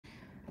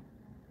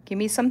Give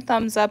me some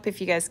thumbs up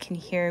if you guys can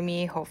hear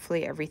me.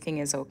 Hopefully everything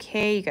is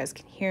okay. You guys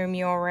can hear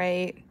me all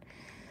right.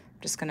 I'm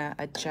just gonna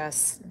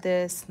adjust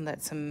this and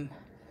let some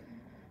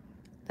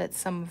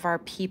of our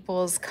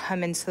peoples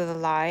come into the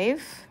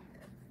live.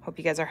 Hope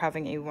you guys are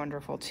having a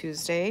wonderful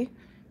Tuesday.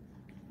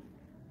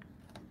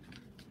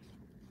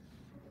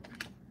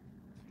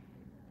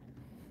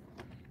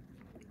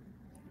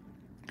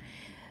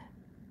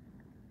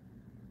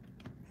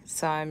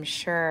 So I'm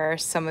sure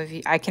some of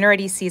you, I can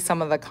already see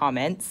some of the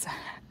comments.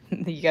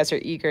 You guys are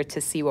eager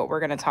to see what we're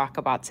going to talk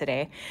about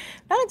today.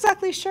 Not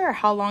exactly sure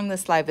how long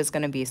this live is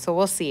going to be, so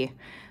we'll see.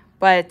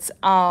 But this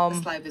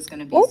live is going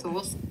to be, so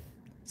we'll see.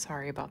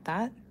 Sorry about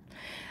that.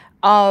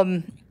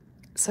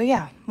 So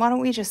yeah, why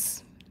don't we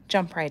just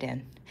jump right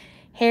in.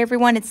 Hey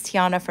everyone, it's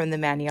Tiana from the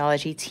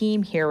Maniology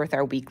team here with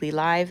our weekly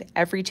live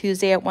every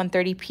Tuesday at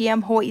 1:30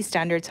 p.m. Hawaii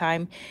Standard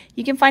Time.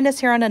 You can find us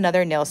here on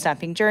another nail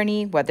stamping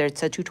journey, whether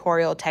it's a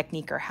tutorial,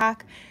 technique, or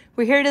hack.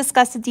 We're here to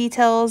discuss the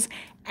details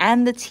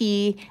and the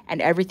tea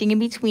and everything in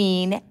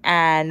between,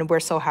 and we're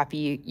so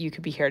happy you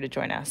could be here to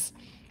join us.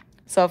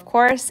 So of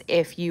course,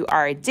 if you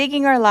are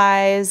digging our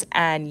lives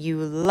and you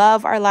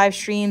love our live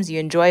streams, you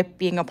enjoy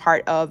being a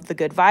part of the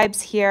good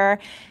vibes here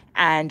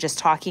and just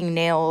talking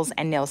nails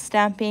and nail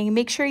stamping,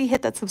 make sure you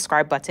hit that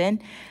subscribe button.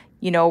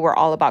 You know, we're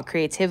all about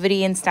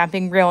creativity and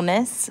stamping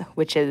realness,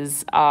 which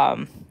is,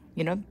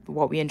 you know,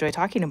 what we enjoy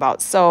talking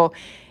about. So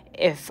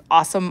if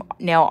awesome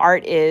nail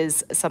art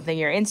is something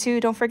you're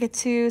into, don't forget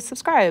to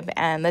subscribe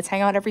and let's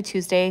hang out every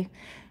Tuesday.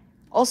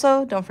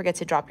 Also, don't forget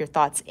to drop your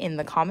thoughts in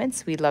the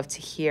comments. We'd love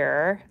to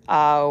hear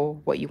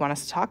what you want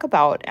us to talk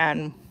about.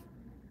 And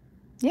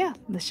yeah,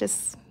 let's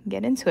just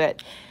get into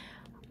it.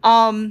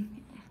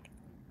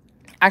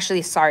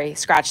 Actually, sorry,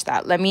 scratch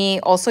that. Let me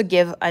also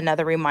give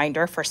another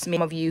reminder for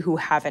some of you who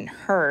haven't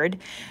heard.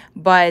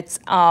 But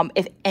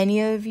if any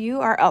of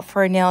you are up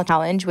for a nail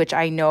challenge, which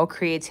I know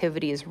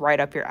creativity is right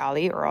up your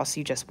alley, or else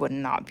you just would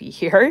not be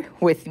here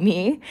with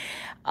me.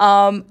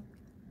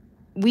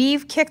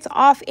 We've kicked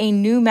off a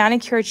new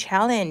manicure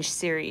challenge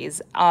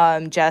series.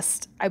 I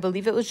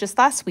believe it was just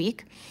last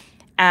week.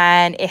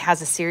 And it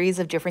has a series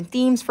of different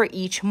themes for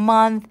each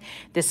month.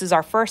 This is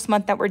our first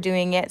month that we're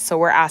doing it. So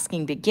we're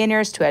asking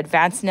beginners to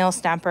advanced nail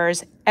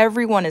stampers.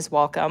 Everyone is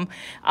welcome.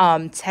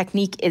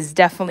 Technique is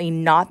definitely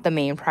not the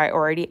main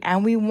priority.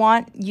 And we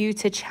want you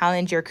to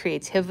challenge your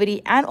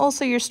creativity and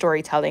also your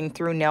storytelling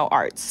through nail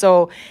art.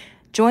 So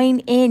join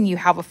in. You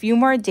have a few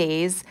more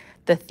days.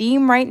 The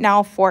theme right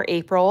now for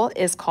April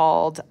is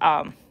called,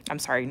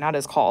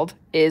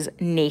 is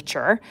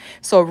nature.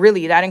 So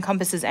really that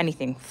encompasses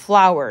anything,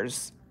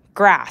 flowers,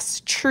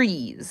 grass,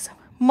 trees,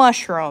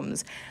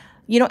 mushrooms,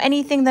 you know,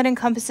 anything that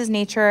encompasses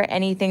nature,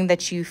 anything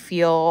that you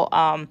feel,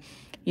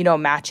 you know,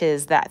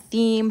 matches that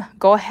theme.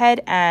 Go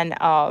ahead and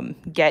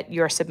get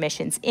your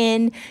submissions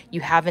in.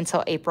 You have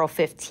until April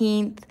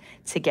 15th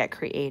to get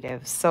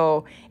creative.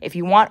 So if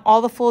you want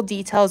all the full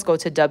details, go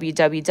to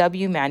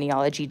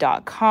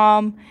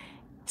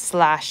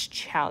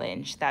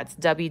www.maniology.com/challenge. That's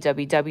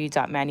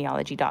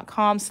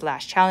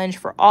www.maniology.com/challenge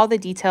for all the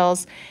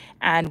details,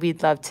 and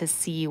we'd love to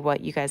see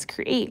what you guys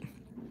create.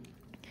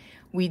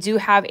 We do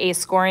have a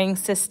scoring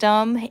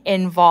system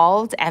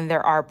involved and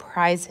there are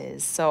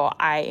prizes. So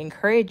I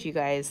encourage you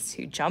guys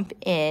to jump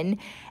in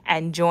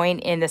and join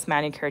in this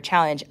manicure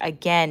challenge.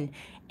 Again,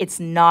 it's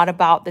not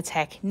about the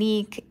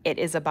technique, it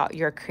is about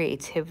your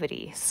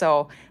creativity.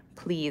 So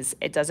please,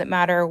 it doesn't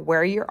matter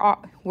where you're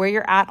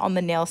at on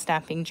the nail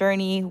stamping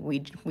journey.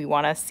 We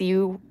want to see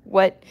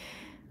what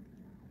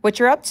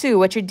you're up to,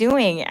 what you're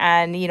doing,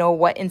 and you know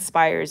what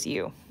inspires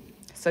you.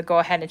 So go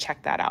ahead and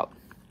check that out.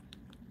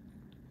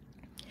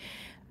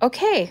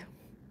 Okay,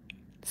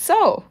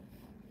 so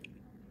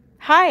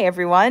hi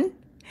everyone.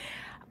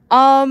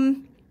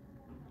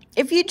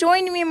 If you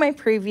joined me in my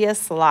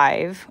previous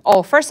live,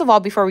 first of all,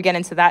 before we get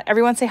into that,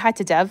 everyone say hi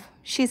to Dev.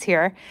 She's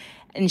here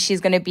and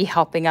she's going to be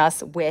helping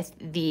us with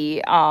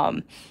the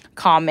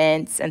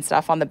comments and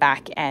stuff on the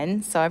back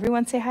end. So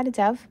everyone say hi to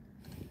Dev.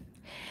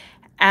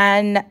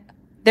 And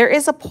there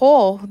is a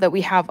poll that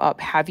we have up.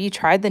 Have you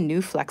tried the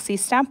new Flexi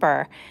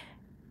Stamper?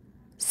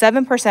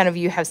 7% of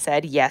you have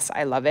said, yes,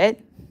 I love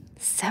it.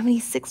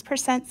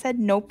 76% said,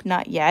 nope,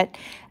 not yet.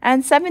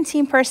 And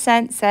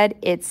 17% said,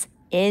 it's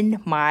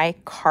in my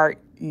cart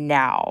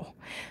now.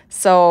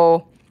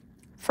 So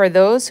for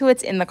those who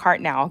it's in the cart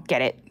now,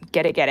 get it.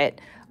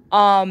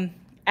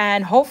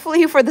 And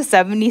hopefully for the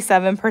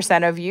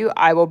 77% of you,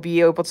 I will be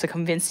able to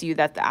convince you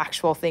that the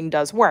actual thing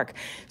does work.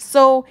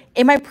 So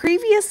in my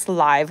previous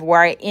live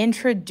where I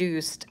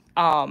introduced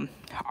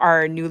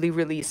our newly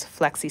released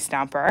Flexi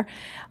Stamper,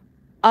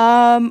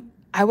 I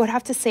would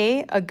have to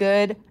say a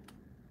good,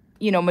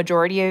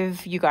 majority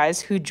of you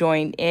guys who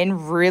joined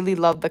in really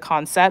loved the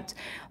concept,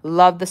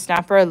 loved the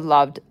stamper,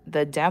 loved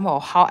the demo.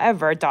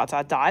 However, I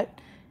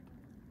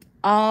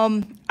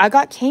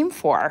got came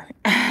for,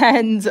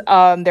 and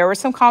there were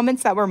some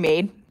comments that were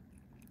made,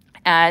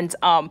 and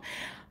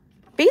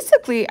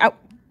basically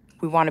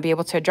we want to be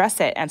able to address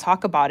it and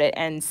talk about it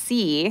and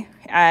see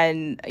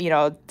and, you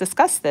know,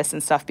 discuss this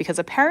and stuff, because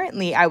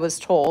apparently I was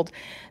told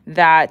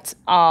that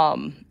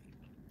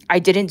I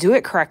didn't do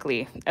it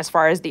correctly as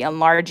far as the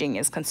enlarging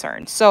is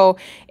concerned. So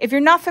if you're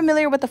not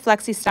familiar with the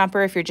Flexi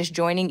Stamper, if you're just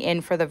joining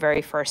in for the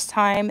very first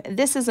time,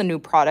 this is a new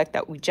product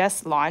that we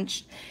just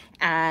launched,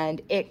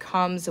 and it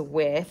comes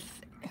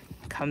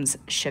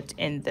shipped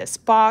in this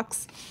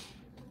box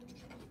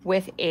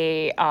with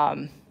a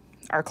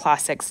our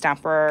classic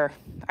stamper,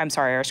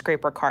 our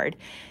scraper card.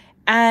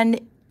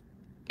 And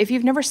if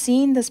you've never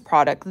seen this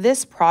product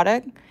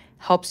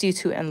helps you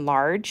to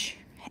enlarge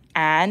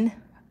and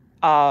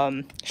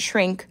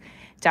shrink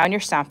down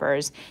your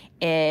stampers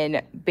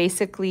in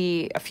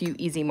basically a few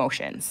easy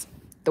motions.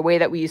 The way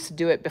that we used to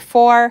do it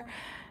before,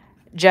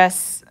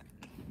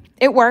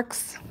 it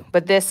works,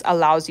 but this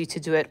allows you to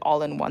do it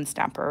all in one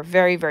stamper.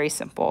 Very, very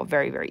simple,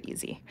 very, very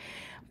easy.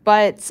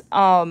 But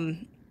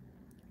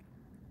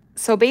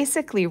so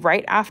basically,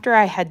 right after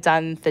I had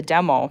done the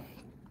demo,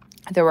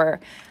 there were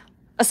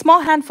a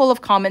small handful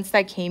of comments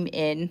that came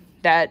in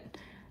that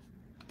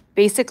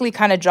basically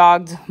kind of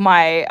jogged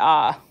my,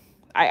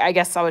 I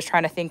guess I was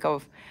trying to think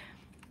of,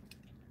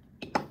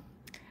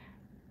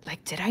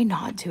 like, did I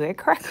not do it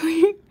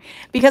correctly?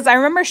 Because I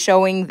remember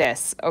showing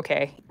this,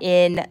 okay,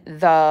 in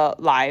the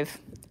live.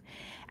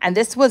 And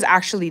this was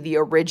actually the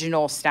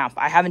original stamp.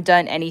 I haven't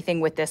done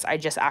anything with this. I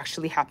just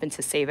actually happened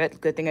to save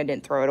it. Good thing I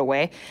didn't throw it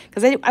away,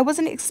 because I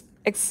wasn't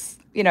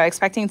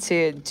expecting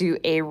to do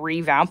a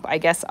revamp, I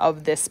guess,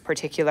 of this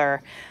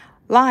particular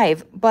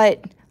live.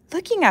 But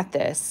looking at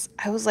this,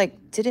 I was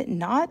like, did it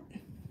not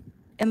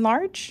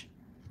enlarge?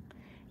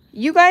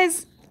 You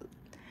guys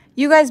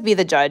be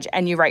the judge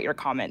and you write your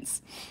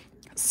comments.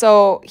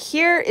 So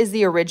here is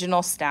the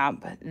original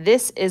stamp.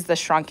 This is the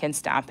shrunken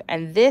stamp,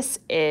 and this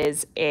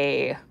is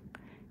a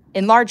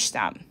enlarged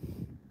stamp.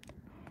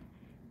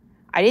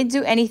 I didn't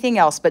do anything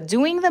else, but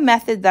doing the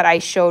method that I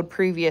showed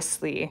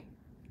previously,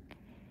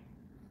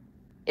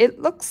 it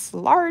looks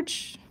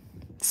large.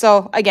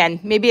 So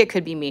again, maybe it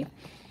could be me.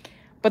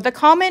 But the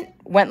comment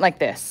went like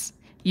this: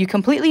 you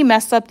completely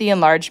messed up the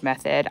enlarged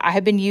method. I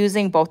have been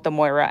using both the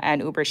Moira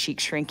and Uber Chic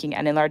shrinking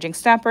and enlarging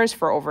stampers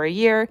for over a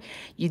year.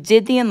 You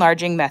did the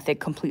enlarging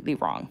method completely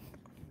wrong.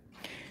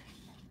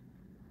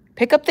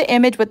 Pick up the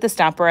image with the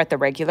stamper at the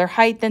regular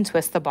height, then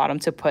twist the bottom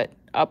to push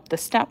up the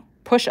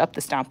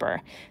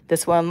stamper.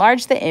 This will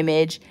enlarge the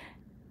image.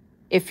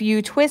 If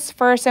you twist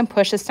first and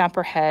push the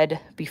stamper head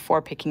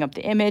before picking up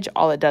the image,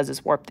 all it does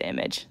is warp the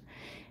image.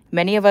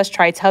 Many of us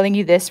tried telling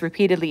you this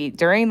repeatedly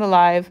during the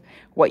live.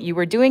 What you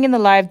were doing in the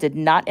live did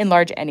not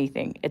enlarge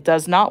anything. It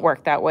does not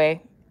work that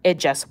way. It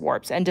just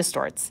warps and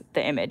distorts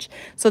the image.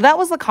 So that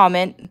was the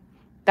comment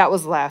that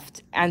was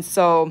left. And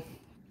so,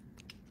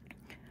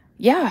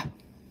 yeah,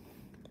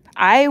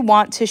 I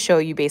want to show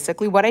you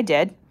basically what I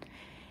did.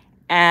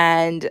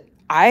 And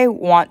I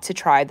want to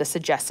try the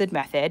suggested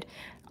method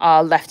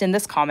left in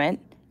this comment,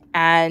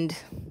 and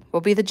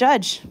we'll be the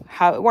judge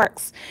how it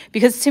works.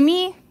 Because to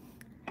me,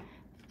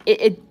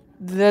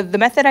 the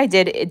method I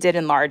did, it did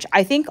enlarge.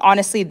 I think,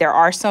 honestly, there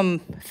are some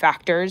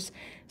factors.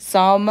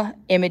 Some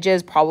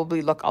images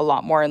probably look a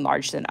lot more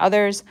enlarged than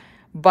others.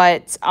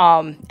 But,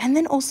 and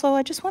then also,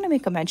 I just want to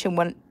make a mention,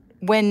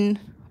 when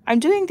I'm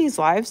doing these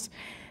lives,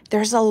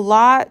 there's a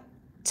lot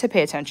to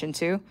pay attention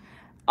to.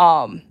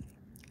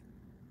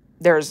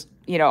 There's,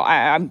 you know,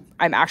 I'm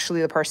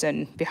actually the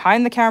person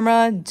behind the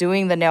camera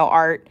doing the nail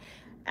art,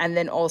 and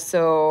then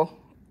also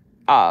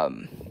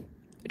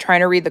trying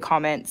to read the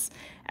comments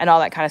and all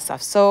that kind of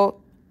stuff.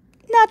 So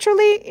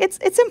naturally,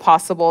 it's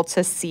impossible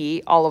to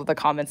see all of the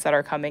comments that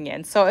are coming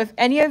in. So if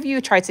any of you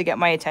try to get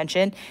my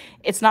attention,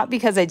 it's not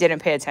because I didn't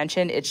pay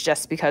attention. It's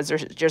just because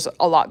there's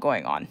a lot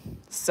going on.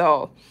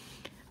 So,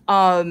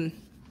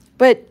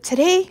 but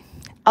today,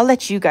 I'll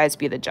let you guys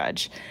be the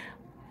judge.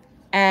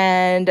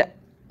 And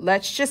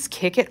let's just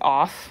kick it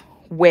off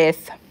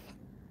with,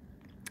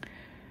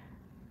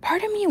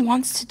 part of me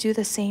wants to do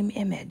the same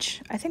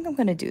image. I think I'm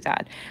going to do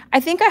that. I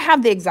think I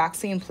have the exact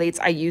same plates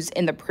I used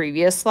in the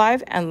previous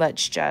live, and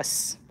let's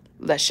just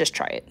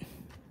try it.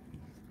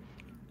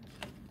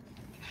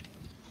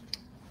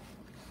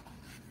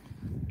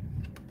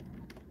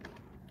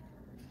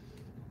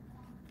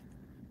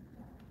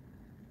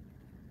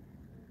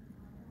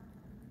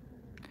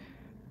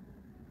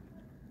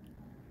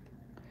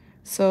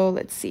 So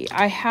let's see,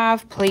 I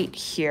have plate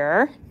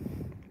here,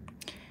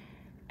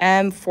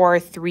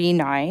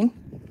 M439.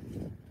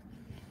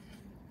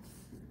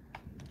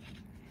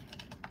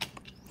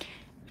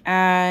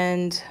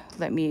 And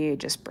let me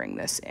just bring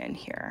this in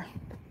here.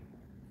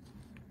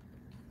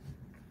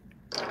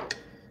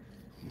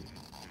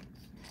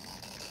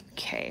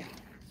 Okay,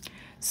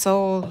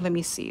 so let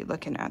me see,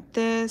 looking at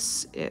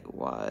this, it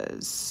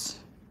was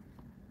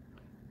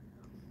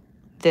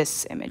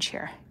this image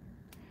here.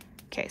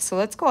 Okay, so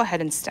let's go ahead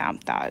and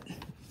stamp that.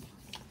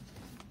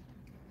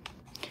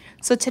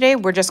 So today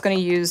we're just going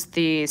to use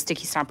the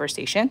Sticky Stamper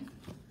Station.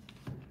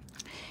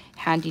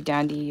 Handy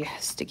dandy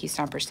Sticky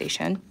Stamper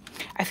Station.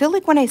 I feel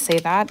like when I say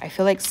that, I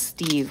feel like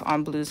Steve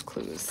on Blue's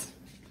Clues.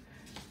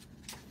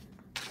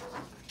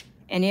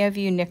 Any of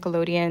you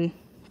Nickelodeon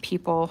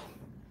people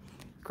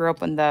grew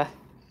up in the...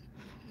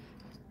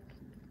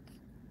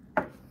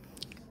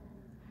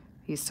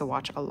 Used to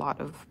watch a lot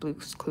of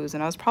Blue's Clues,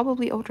 and I was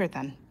probably older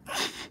then.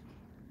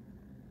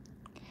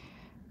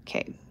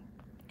 Okay.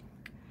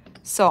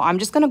 So I'm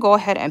just going to go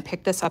ahead and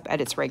pick this up at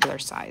its regular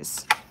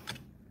size.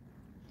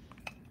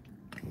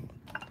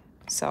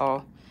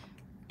 So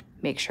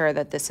make sure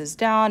that this is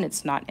down,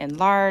 it's not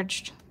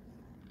enlarged.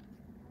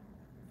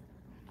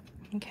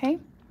 Okay,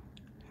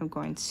 I'm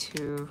going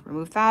to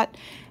remove that.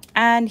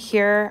 And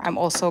here I'm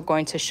also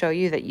going to show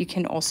you that you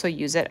can also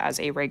use it as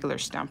a regular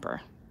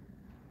stamper.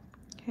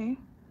 Okay,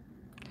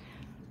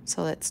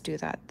 so let's do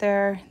that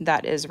there.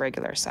 That is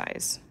regular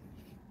size.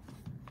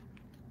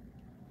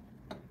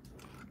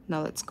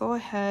 Now let's go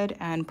ahead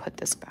and put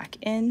this back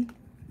in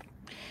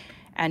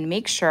and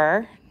make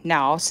sure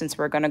now, since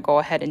we're going to go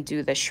ahead and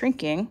do the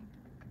shrinking,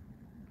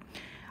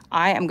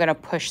 I am going to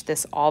push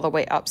this all the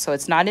way up so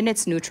it's not in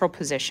its neutral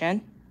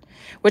position,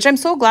 which I'm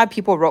so glad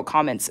people wrote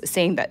comments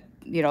saying that,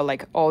 you know,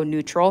 like, oh,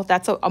 neutral.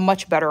 That's a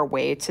much better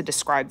way to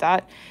describe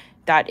that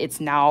it's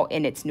now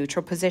in its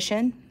neutral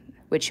position,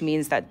 which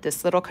means that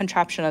this little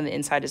contraption on the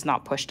inside is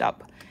not pushed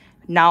up.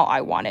 Now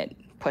I want it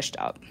pushed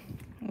up,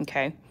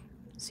 okay?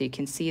 So you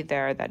can see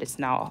there that it's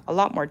now a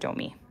lot more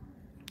domey.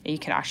 And you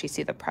can actually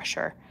see the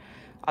pressure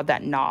of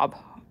that knob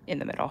in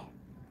the middle.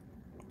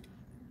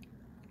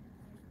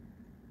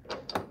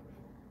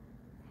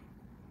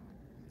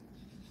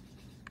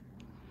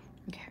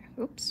 Okay,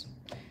 oops,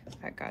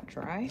 that got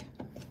dry.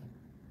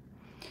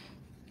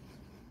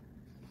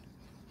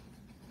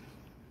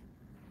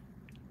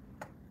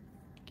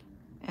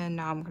 And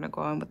now I'm gonna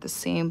go in with the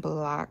same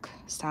black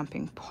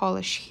stamping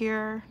polish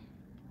here.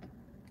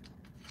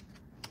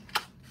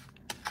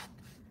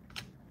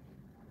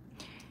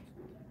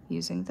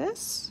 Using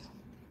this.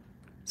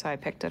 So I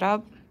picked it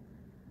up.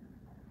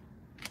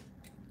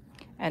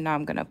 And now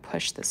I'm gonna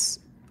push this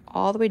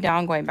all the way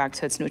down, going back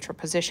to its neutral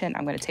position.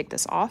 I'm gonna take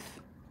this off.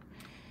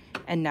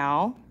 And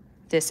now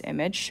this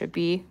image should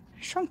be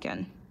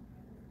shrunken.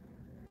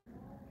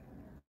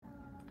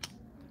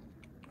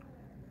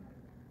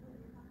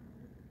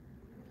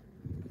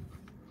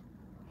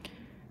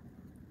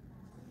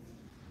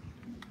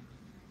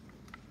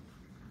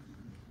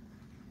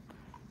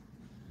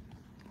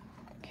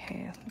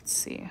 Okay, let's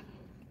see.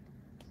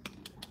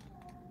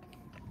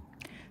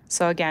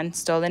 So again,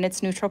 still in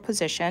its neutral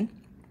position.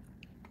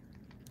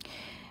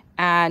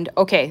 And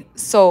okay,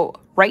 so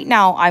right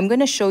now I'm going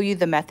to show you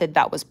the method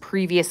that was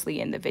previously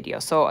in the video.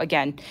 So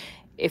again,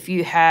 if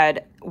you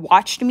had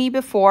watched me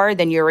before,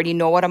 then you already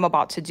know what I'm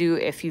about to do.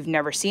 If you've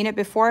never seen it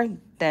before,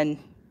 then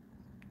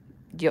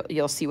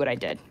you'll see what I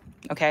did,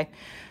 okay?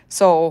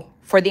 So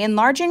for the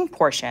enlarging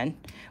portion,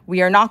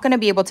 we are not going to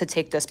be able to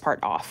take this part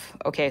off,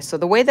 okay? So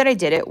the way that I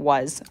did it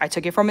was I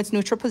took it from its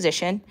neutral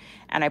position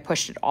and I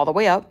pushed it all the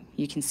way up.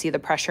 You can see the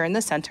pressure in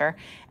the center.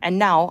 And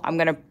now I'm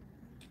going to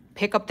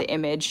pick up the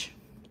image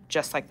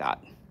just like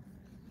that.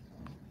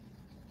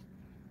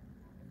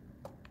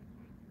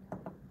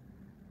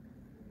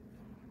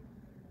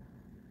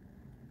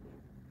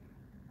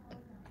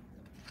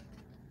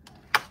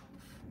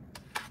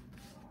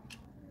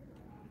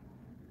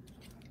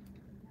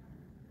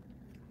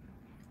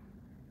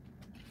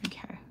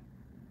 Okay.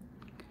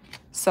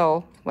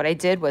 So what I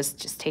did was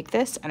just take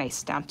this and I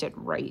stamped it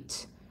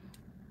right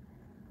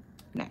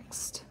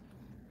next.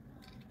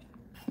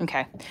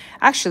 Okay.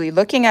 Actually,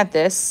 looking at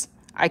this,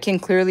 I can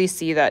clearly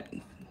see that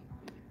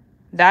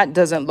that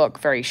doesn't look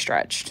very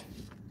stretched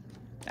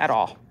at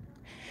all.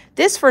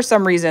 This, for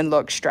some reason,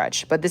 looks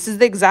stretched, but this is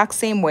the exact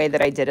same way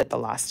that I did it the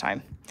last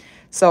time.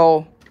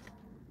 So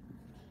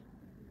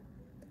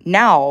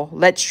now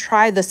let's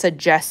try the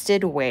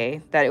suggested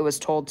way that it was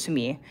told to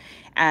me,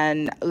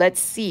 and let's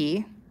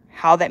see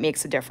how that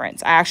makes a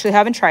difference. I actually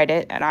haven't tried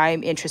it, and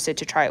I'm interested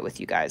to try it with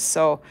you guys.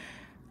 So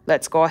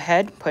let's go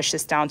ahead, push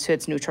this down to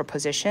its neutral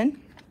position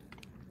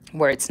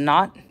where it's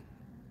not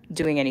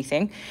doing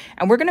anything.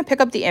 And we're going to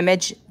pick up the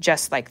image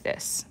just like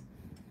this.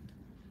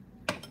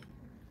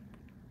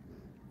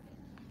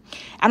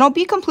 And I'll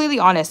be completely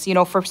honest, you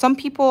know, for some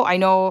people, I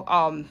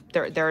know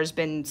there's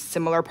been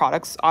similar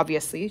products,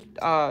 obviously,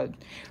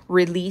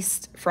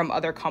 released from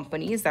other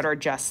companies that are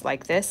just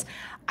like this.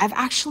 I've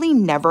actually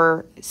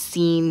never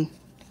seen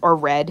or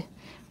read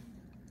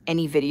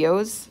any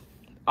videos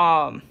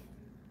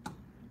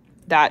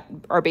that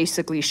are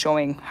basically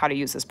showing how to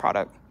use this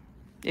product,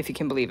 if you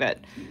can believe it.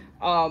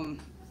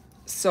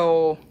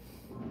 So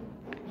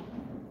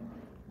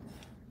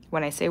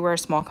when I say we're a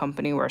small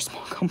company, we're a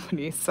small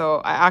company. So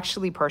I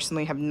actually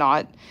personally have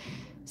not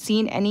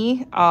seen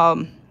any.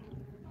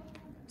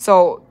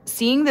 So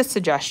seeing this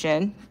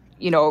suggestion,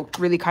 you know,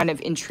 really kind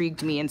of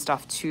intrigued me and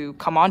stuff to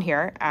come on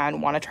here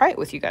and want to try it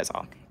with you guys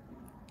all.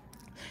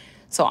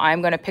 So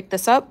I'm going to pick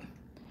this up.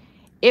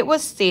 It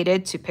was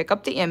stated to pick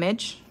up the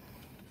image.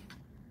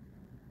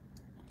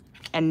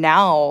 And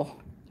now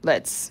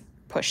let's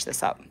push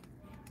this up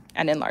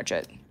and enlarge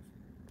it.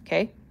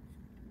 Okay.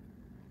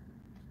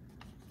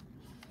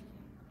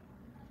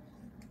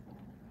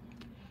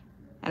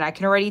 And And I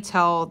can already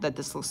tell that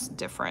this looks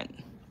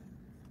different.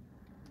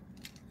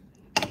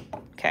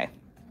 Okay.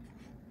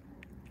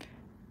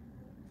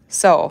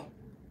 So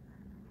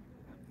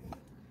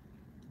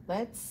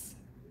let's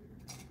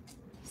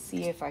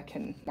see if I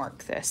can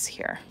mark this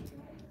here.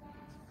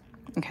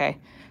 Okay,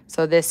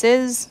 so this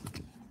is,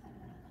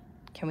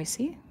 can we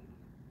see?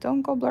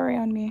 Don't go blurry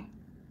on me.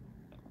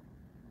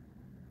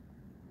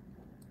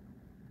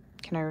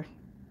 Can I,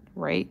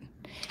 right?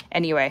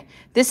 Anyway,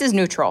 this is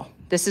neutral.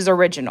 This is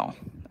original,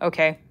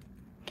 okay?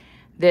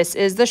 This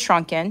is the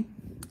shrunken.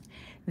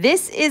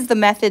 This is the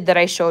method that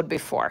I showed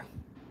before.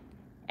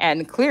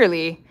 And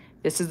clearly,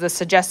 this is the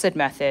suggested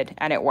method,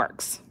 and it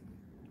works,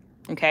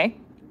 okay?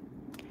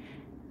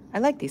 I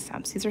like these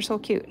stamps. These are so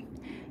cute.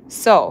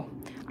 So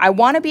I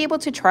want to be able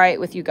to try it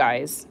with you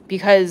guys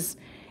because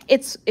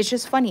it's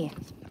just funny.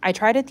 I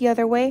tried it the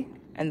other way,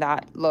 and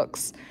it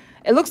looks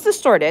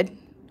distorted.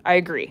 I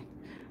agree,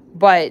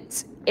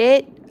 but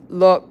it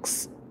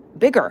looks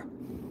bigger.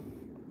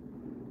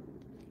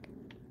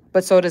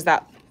 But so does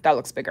that. That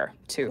looks bigger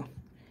too.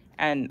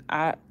 And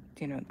I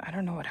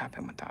don't know what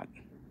happened with that,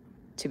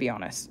 to be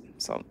honest.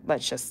 So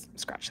let's just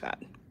scratch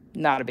that.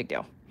 Not a big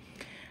deal.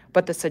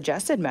 But the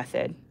suggested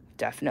method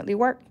definitely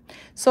worked.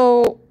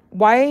 So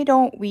why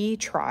don't we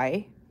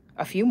try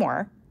a few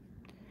more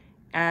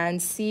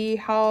and see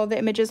how the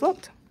images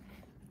looked?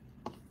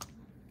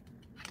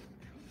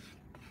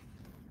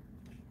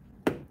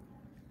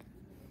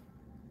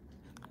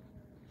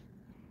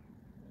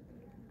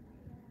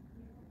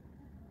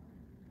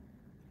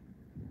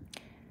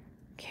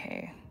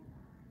 Okay.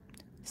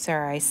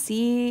 Sarah, I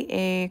see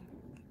a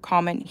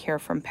comment here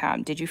from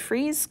Pam. Did you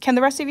freeze? Can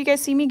the rest of you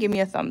guys see me? Give me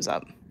a thumbs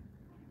up.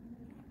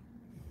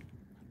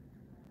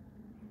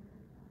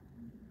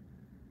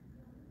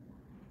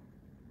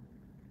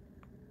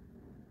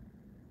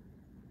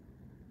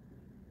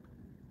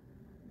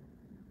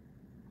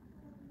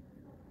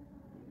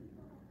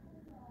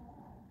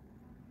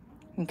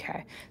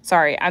 Okay,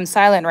 sorry, I'm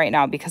silent right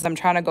now because I'm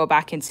trying to go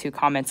back into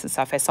comments and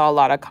stuff. I saw a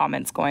lot of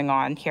comments going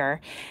on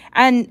here.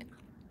 And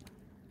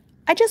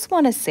I just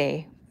want to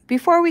say,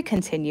 before we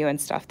continue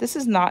and stuff, this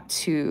is not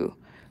to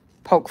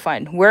poke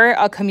fun. We're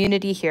a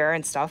community here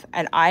and stuff,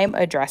 and I'm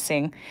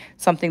addressing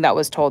something that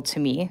was told to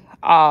me,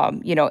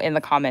 in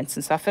the comments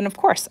and stuff. And of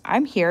course,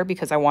 I'm here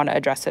because I want to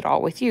address it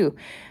all with you.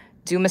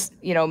 Do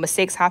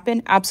mistakes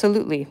happen?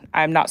 Absolutely.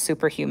 I'm not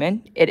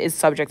superhuman. It is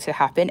subject to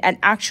happen. And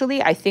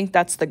actually, I think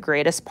that's the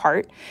greatest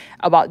part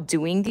about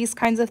doing these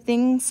kinds of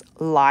things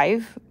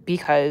live,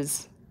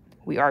 because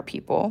we are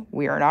people.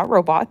 We are not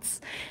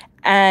robots.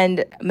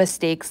 And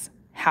mistakes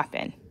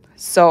happen.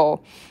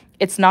 So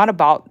it's not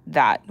about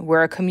that.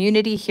 We're a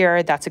community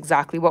here. That's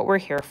exactly what we're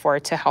here for,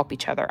 to help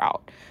each other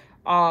out.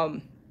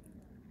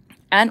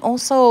 And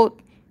also,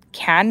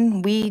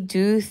 can we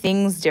do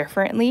things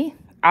differently?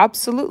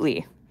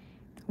 Absolutely.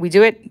 We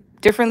do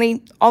it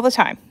differently all the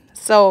time.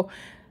 So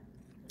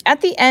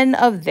at the end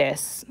of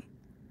this,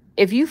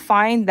 if you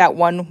find that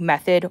one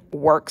method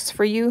works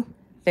for you,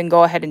 then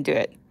go ahead and do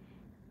it.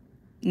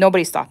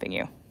 Nobody's stopping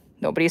you.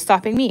 Nobody's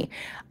stopping me.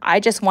 I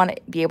just want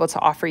to be able to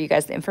offer you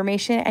guys the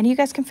information, and you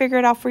guys can figure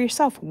it out for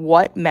yourself.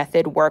 What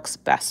method works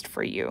best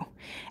for you?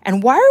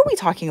 And why are we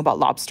talking about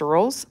lobster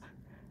rolls?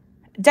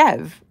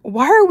 Dev,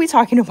 why are we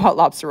talking about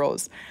lobster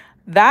rolls?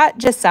 That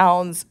just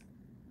sounds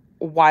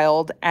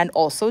wild and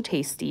also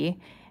tasty.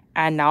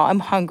 And now I'm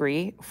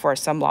hungry for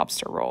some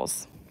lobster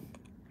rolls.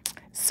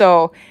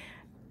 So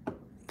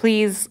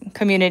please,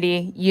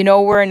 community,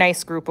 we're a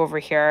nice group over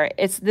here.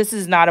 This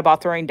is not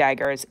about throwing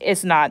daggers.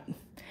 It's not.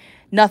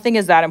 Nothing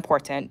is that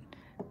important.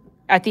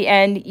 At the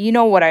end, you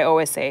know what I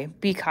always say,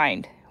 be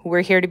kind. We're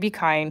here to be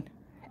kind.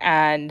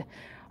 And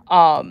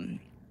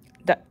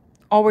that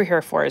all we're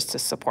here for is to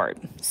support.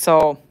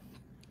 So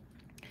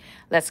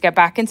let's get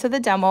back into the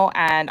demo.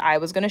 And I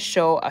was going to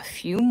show a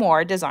few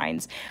more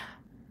designs.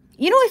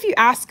 If you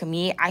ask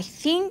me, I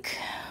think,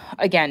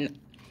 again,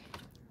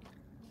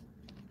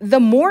 the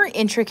more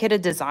intricate a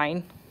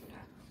design,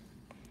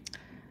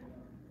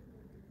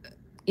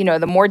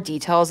 the more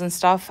details and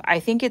stuff, I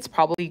think it's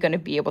probably going to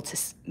be able to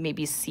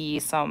maybe see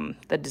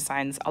the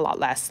designs a lot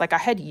less. Like I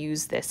had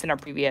used this in a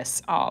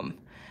previous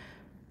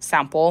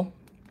sample,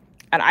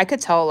 and I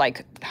could tell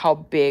like how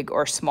big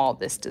or small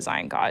this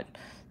design got.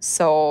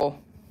 So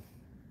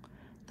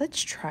let's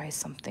try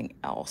something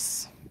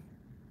else.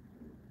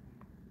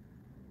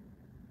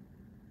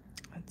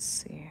 Let's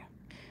see.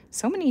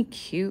 So many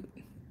cute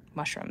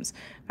mushrooms.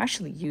 I'm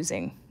actually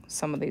using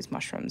some of these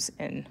mushrooms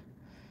in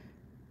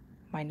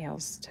my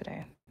nails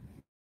today.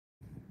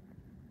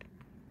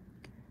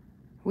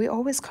 We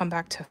always come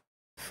back to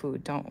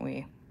food, don't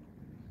we?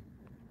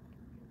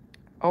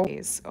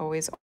 Always,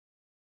 always,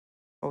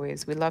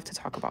 always. We love to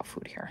talk about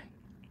food here.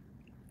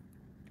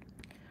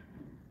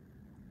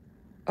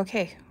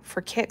 Okay,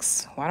 for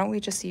kicks, why don't we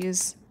just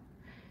use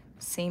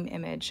same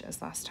image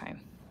as last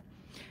time?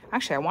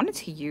 Actually, I wanted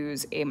to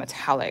use a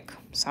metallic,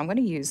 so I'm going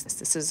to use this.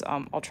 This is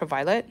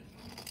ultraviolet.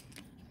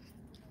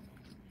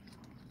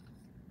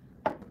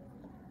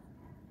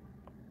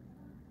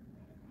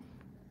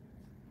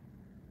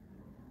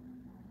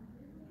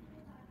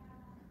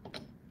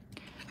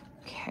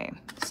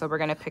 So we're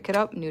gonna pick it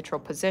up, neutral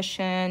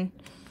position,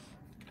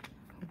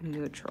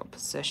 make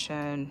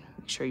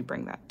sure you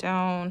bring that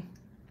down.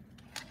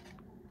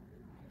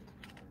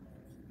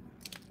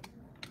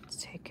 Let's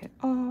take it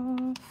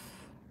off.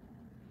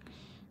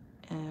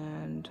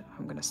 And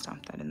I'm gonna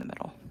stamp that in the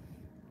middle.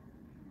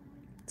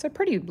 It's a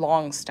pretty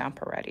long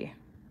stamp already.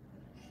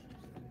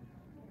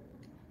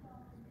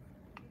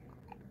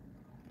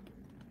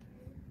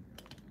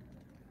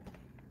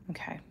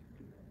 Okay.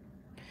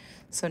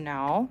 So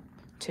now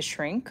to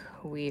shrink,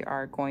 we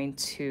are going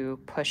to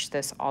push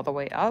this all the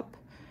way up,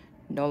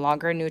 no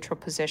longer neutral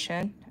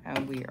position,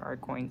 and we are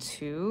going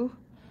to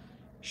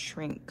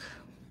shrink.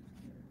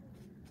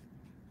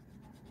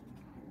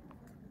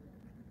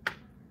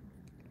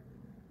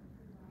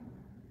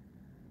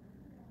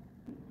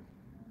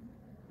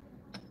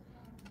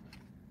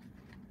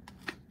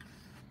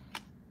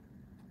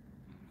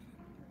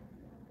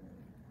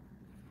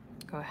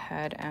 Go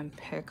ahead and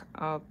pick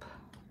up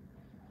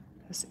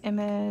this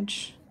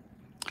image,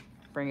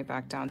 bring it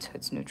back down to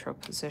its neutral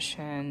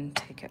position,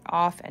 take it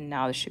off, and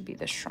now this should be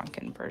the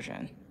shrunken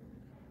version.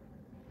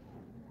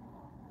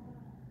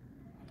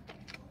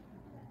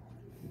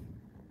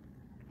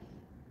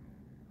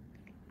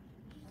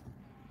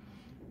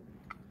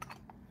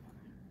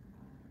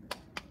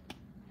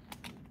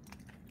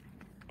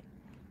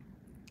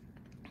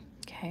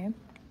 Okay.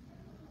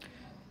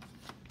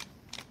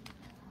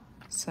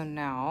 So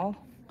now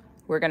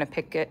we're going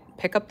to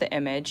pick up the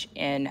image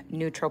in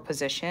neutral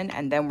position,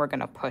 and then we're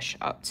going to push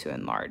up to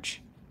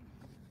enlarge.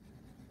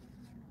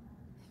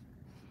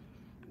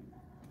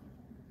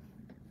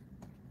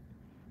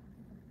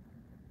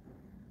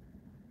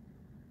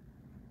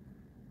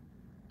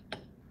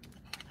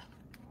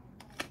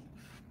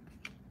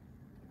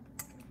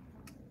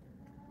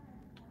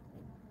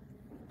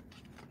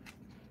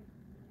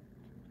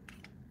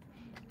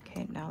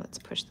 Okay, now let's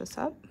push this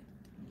up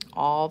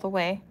all the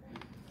way.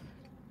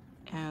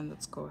 And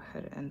let's go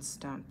ahead and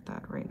stamp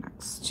that right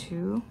next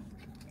to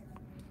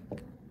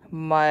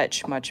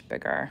much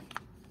bigger.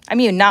 I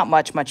mean, not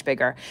much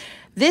bigger.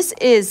 This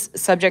is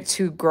subject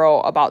to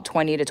grow about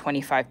 20 to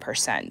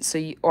 25%.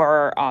 So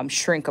or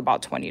shrink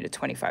about 20 to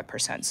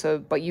 25%. So,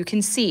 but you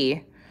can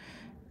see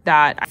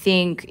that I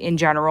think in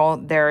general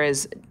there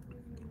is,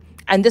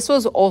 and this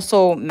was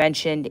also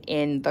mentioned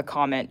in the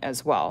comment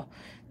as well,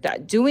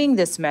 that doing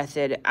this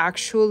method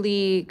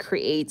actually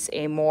creates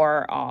a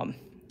more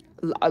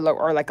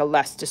or like a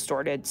less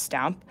distorted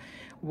stamp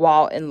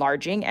while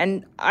enlarging.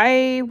 And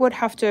I would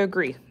have to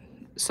agree.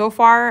 So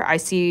far, I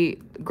see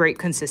great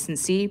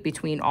consistency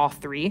between all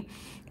three,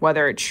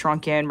 whether it's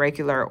shrunken,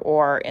 regular,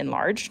 or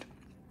enlarged.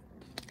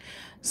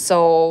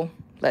 So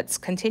let's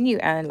continue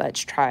and let's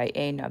try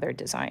another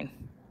design.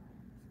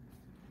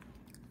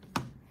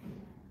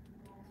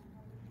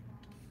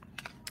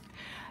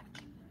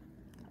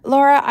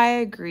 Laura, I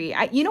agree.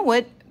 You know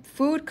what?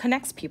 Food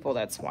connects people,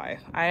 that's why.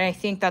 I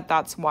think that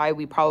that's why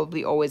we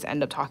probably always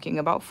end up talking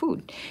about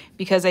food.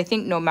 Because I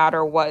think no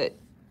matter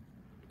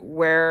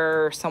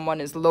where someone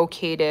is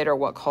located or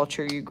what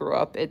culture you grew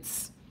up,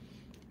 it's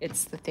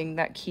the thing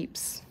that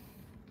keeps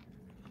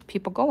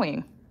people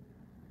going.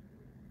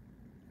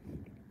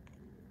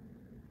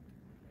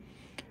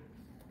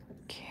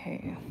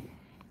 Okay.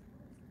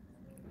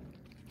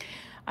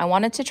 I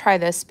wanted to try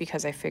this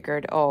because I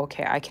figured, oh,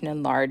 okay, I can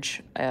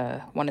enlarge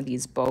one of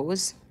these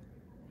bows.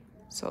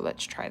 So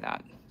let's try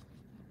that.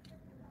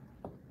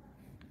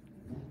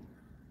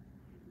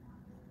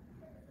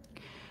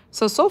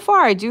 So far,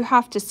 I do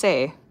have to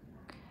say,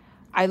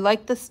 I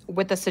like this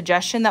with the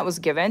suggestion that was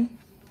given.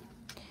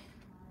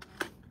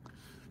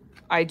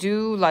 I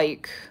do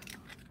like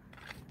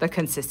the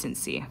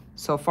consistency.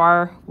 So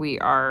far, we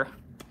are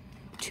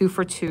 2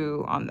 for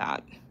 2 on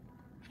that.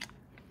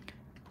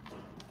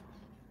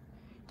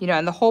 You know,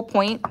 and the whole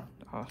point,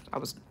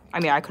 I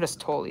mean, I could have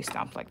totally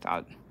stamped like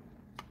that.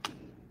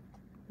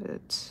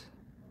 But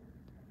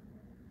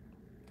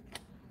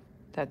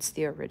that's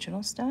the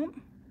original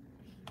stamp.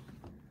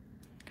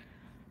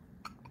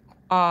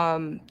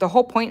 The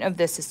whole point of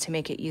this is to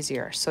make it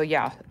easier. So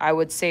yeah, I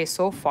would say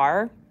so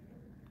far,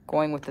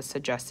 going with the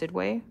suggested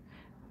way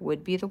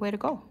would be the way to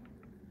go.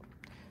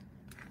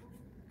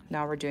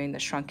 Now we're doing the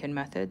shrunken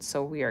method,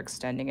 so we are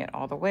extending it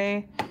all the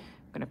way. I'm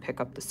gonna pick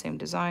up the same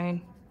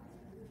design.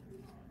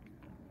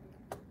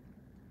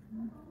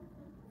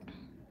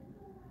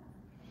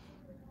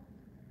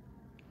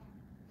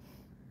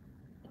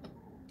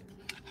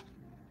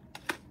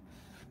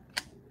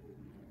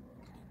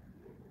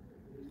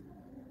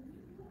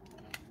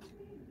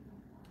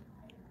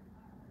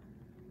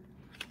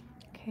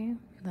 Okay,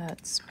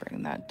 let's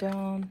bring that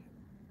down.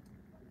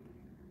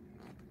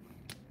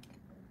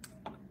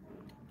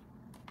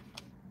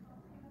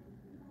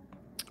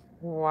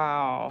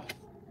 Wow.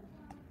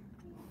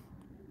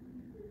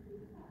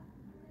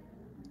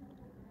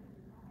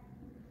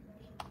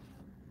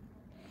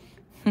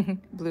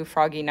 Blue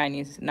Froggy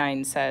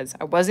 99 says,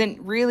 I wasn't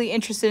really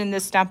interested in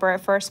this stamper at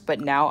first, but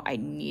now I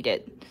need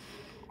it.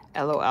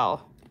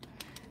 LOL.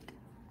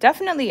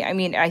 Definitely, I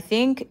mean, I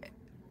think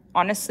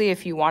honestly,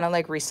 if you want to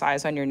like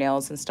resize on your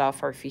nails and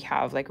stuff, or if you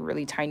have like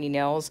really tiny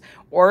nails,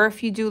 or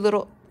if you do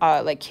little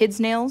like kids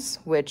nails,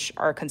 which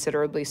are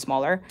considerably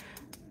smaller,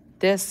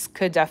 this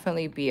could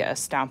definitely be a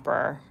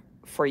stamper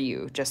for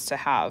you just to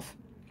have.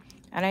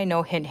 And I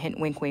know, hint, hint,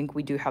 wink, wink,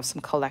 we do have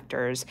some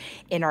collectors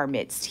in our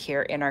midst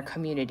here in our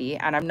community,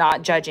 and I'm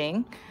not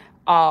judging.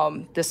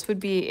 This would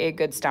be a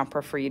good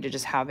stamper for you to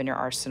just have in your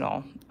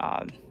arsenal,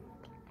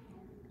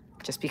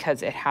 just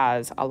because it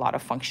has a lot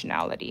of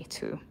functionality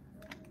too.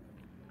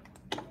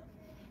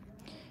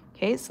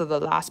 Okay, so the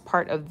last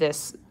part of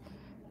this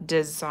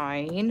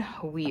design,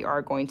 we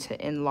are going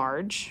to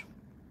enlarge.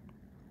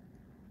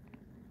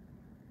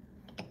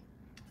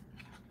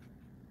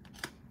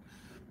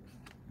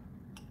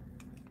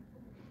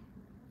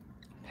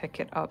 Pick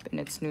it up in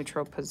its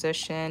neutral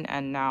position,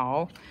 and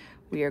now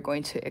we are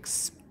going to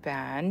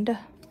expand.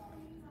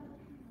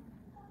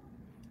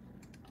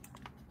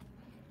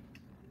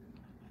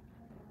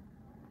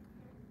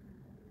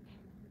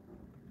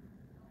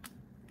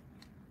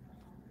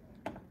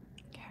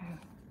 Okay,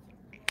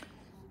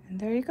 and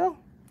there you go.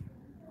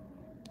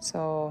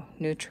 So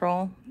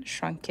neutral,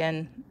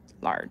 shrunken,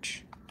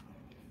 large.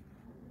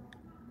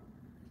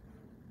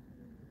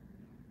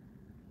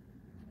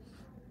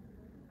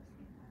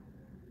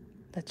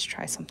 Let's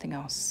try something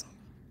else.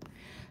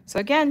 So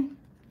again,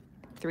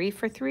 3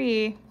 for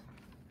 3.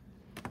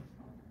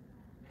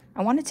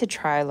 I wanted to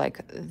try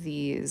like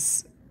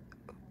these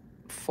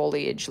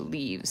foliage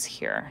leaves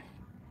here.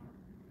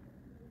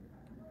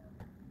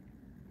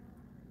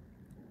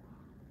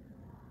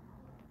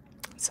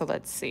 So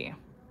let's see.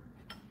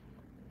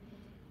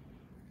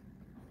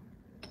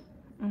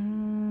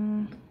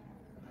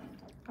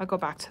 I'll go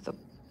back to the,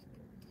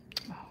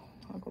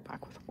 I'll go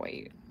back with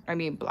white. I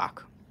mean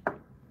black.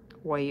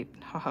 White,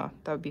 haha,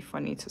 that would be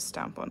funny to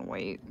stamp on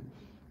white.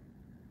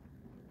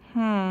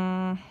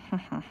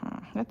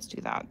 Let's do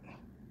that.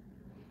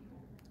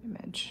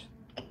 Image.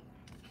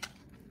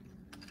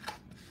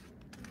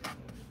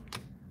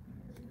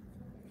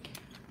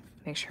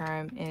 Make sure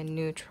I'm in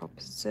neutral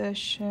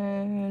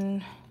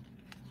position.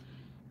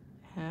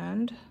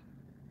 And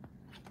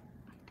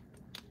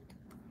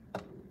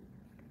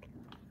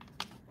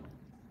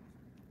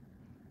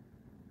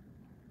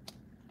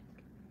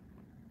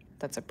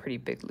that's a pretty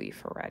big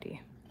leaf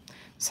already.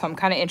 So I'm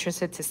kind of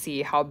interested to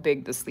see how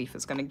big this leaf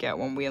is going to get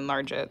when we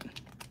enlarge it.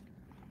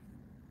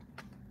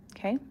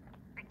 Okay.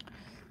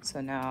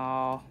 So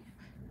now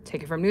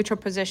take it from neutral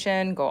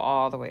position, go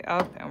all the way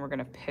up, and we're going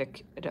to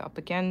pick it up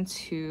again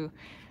to,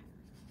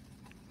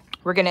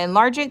 we're going to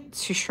enlarge it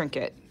to shrink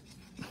it,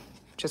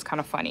 which is kind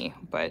of funny,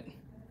 but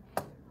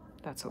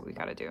that's what we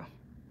got to do.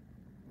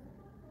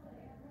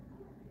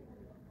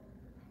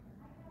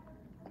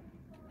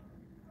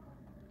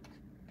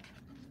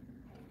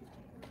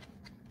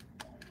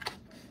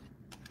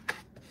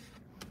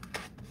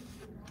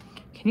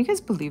 Can you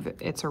guys believe it?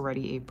 It's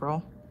already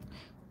April?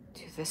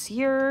 Dude, this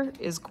year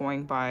is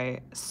going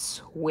by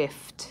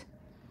swift.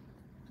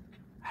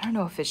 I don't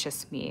know if it's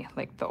just me.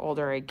 Like, the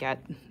older I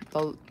get,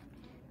 the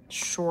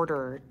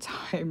shorter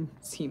time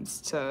seems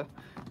to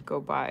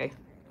go by.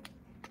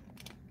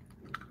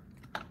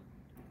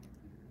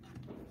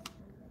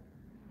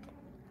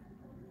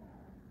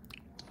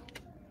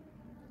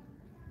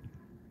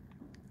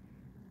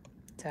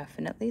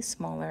 Definitely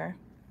smaller.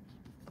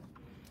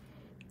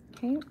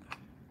 Okay.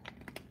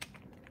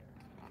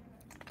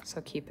 So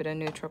keep it in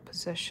neutral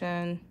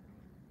position.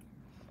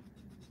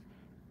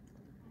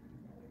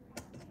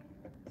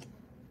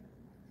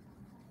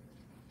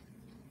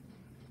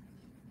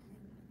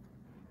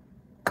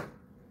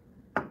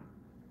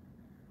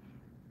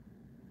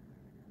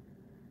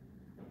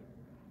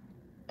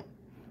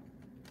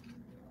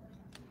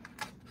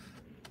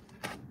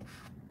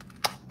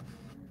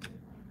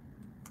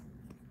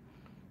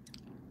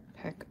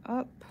 Pick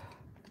up.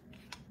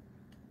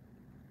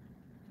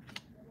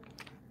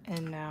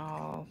 And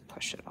now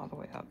push it all the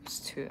way up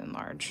to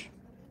enlarge.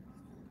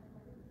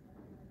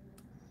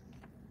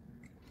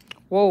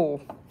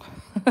 Whoa.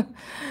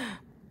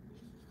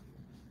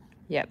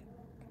 Yep.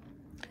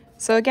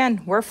 So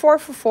again, we're 4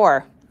 for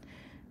 4.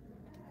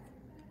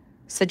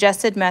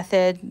 Suggested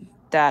method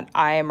that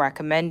I am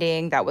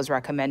recommending, that was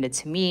recommended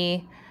to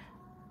me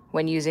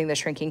when using the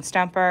shrinking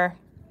stamper,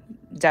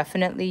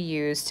 definitely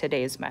use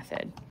today's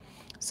method.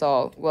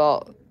 So,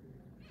 well,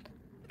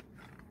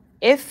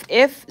 if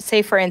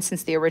say for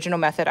instance the original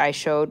method I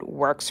showed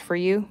works for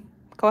you,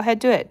 go ahead,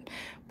 do it.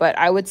 But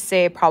I would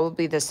say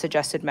probably the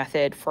suggested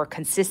method for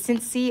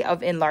consistency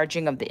of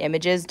enlarging of the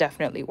images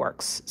definitely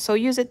works. So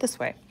use it this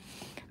way.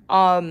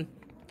 And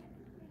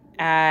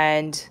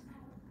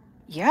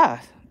yeah,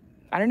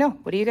 I don't know.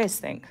 What do you guys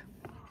think?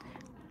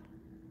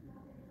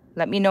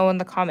 Let me know in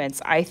the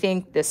comments. I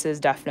think this is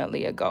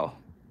definitely a go.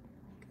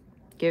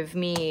 Give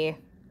me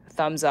a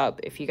thumbs up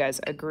if you guys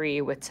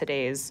agree with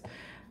today's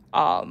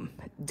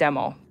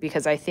demo,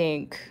 because I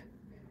think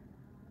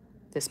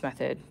this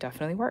method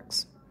definitely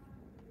works.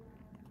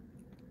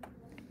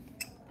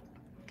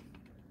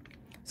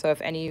 So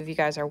if any of you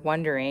guys are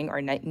wondering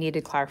or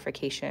needed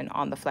clarification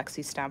on the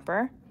Flexi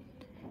Stamper,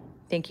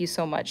 Thank you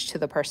so much to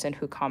the person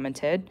who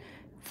commented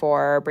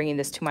for bringing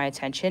this to my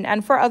attention,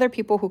 and for other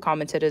people who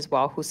commented as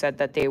well, who said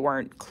that they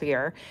weren't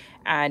clear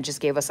and just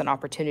gave us an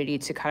opportunity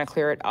to kind of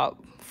clear it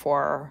up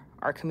for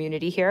our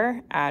community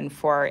here and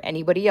for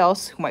anybody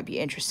else who might be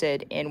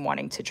interested in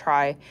wanting to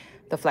try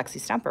the Flexi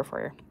Stamper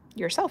for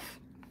yourself.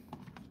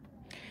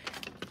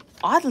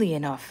 Oddly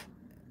enough,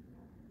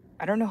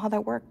 I don't know how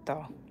that worked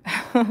though.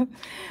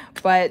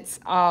 But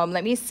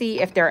let me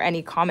see if there are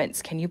any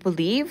comments. Can you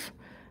believe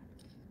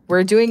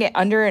we're doing it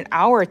under an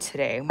hour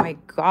today? My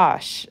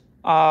gosh.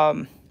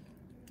 I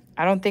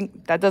don't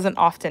think that doesn't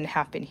often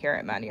happen here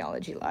at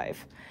Maniology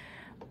Live.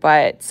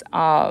 But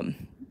I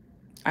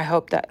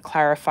hope that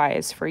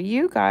clarifies for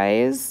you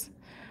guys.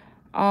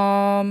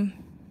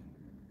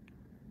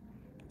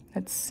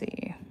 Let's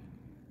see.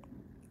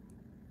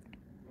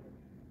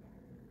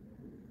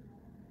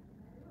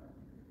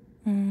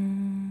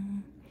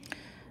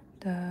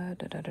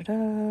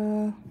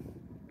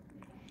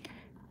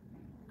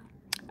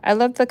 I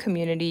love the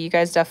community. You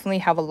guys definitely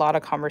have a lot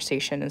of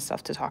conversation and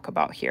stuff to talk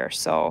about here.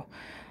 So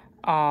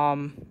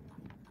I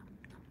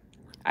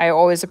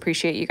always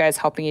appreciate you guys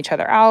helping each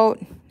other out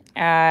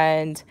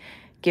and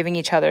giving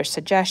each other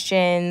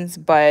suggestions.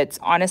 But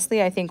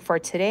honestly, I think for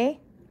today,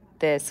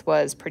 this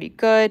was pretty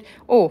good.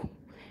 Oh,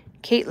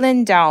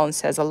 Caitlin Down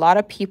says a lot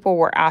of people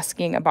were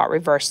asking about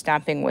reverse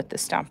stamping with the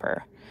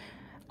stamper.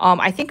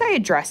 I think I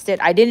addressed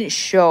it. I didn't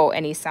show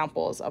any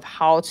samples of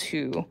how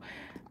to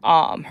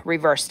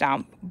reverse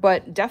stamp,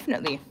 but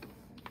definitely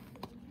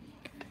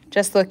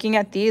just looking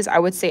at these, I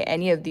would say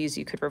any of these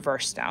you could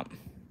reverse stamp.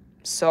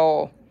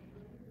 So,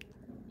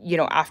 you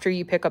know, after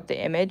you pick up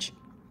the image,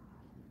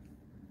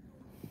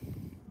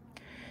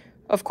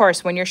 of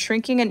course, when you're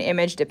shrinking an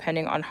image,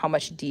 depending on how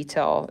much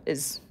detail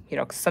is, you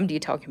know, some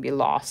detail can be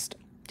lost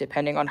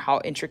depending on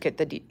how intricate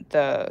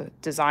the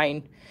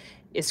design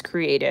is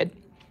created.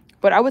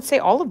 But I would say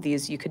all of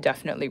these you could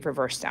definitely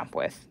reverse stamp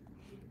with.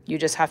 You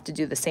just have to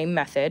do the same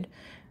method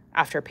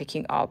after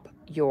picking up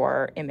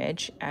your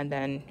image and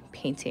then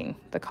painting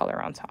the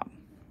color on top.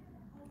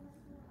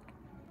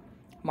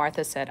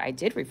 Martha said, I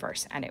did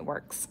reverse and it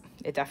works.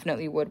 It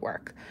definitely would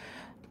work.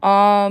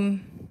 Let's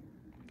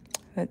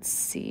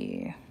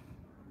see.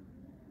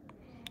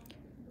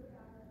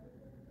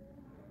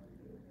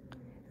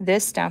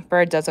 This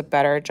stamper does a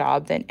better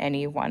job than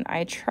anyone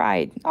I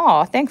tried.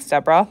 Oh, thanks,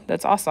 Deborah.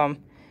 That's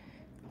awesome.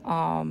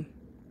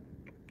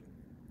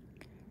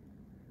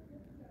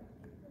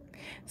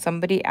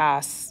 Somebody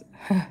asks,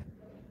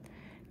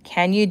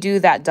 can you do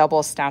that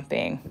double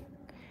stamping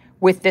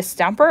with this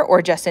stamper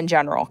or just in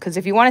general? Because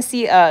if you want to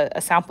see a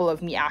sample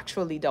of me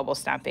actually double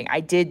stamping,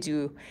 I did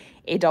do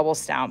a double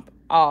stamp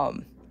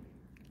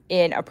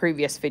in a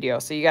previous video.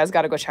 So you guys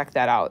got to go check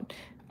that out.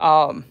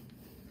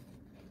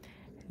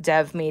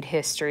 Dev made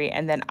history,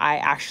 and then I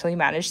actually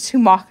managed to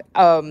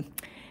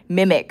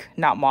mimic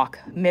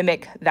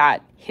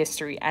that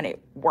history, and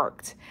it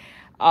worked.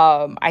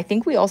 I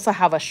think we also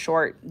have a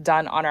short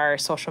done on our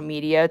social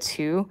media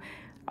too.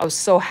 I was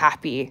so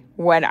happy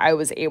when I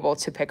was able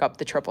to pick up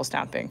the triple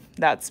stamping.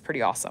 That's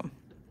pretty awesome.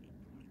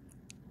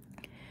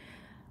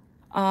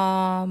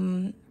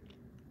 Let's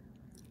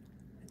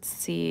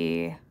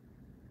see.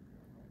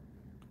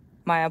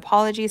 My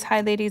apologies.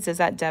 Hi, ladies. Is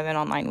that Devon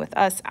online with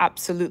us?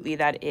 Absolutely,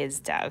 that is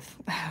Dev.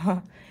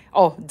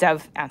 Oh,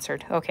 Dev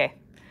answered. Okay.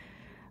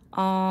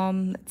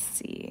 Let's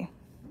see.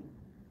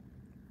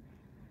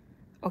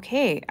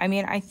 Okay, I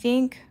mean, I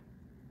think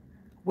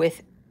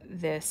with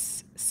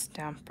this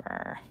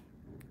stamper,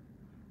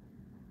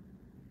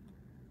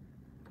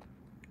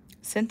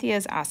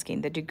 Cynthia's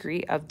asking the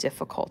degree of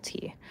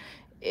difficulty.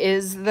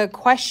 Is the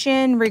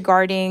question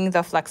regarding the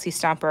Flexi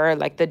Stamper,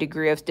 like the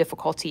degree of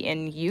difficulty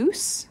in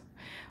use?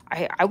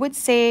 I would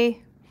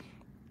say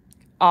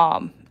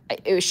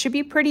it should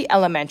be pretty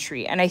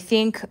elementary. And I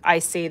think I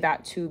say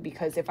that too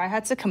because if I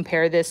had to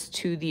compare this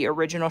to the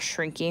original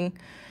shrinking,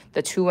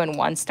 the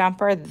 2-in-1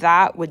 stamper,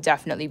 that would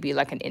definitely be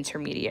like an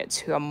intermediate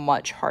to a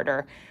much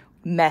harder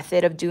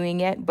method of doing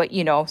it. But,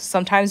 you know,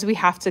 sometimes we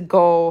have to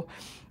go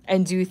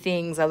and do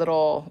things a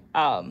little,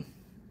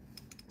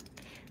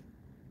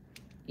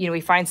 you know,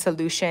 we find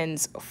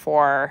solutions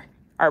for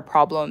our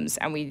problems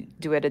and we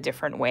do it a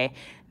different way.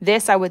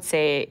 This, I would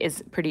say,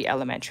 is pretty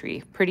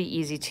elementary, pretty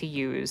easy to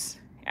use,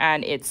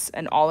 and it's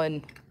an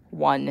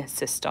all-in-one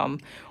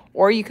system.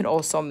 Or you can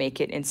also make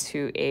it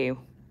into a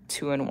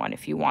 2-in-1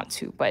 if you want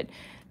to, but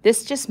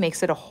this just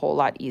makes it a whole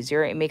lot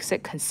easier. It makes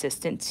it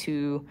consistent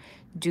to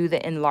do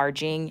the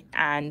enlarging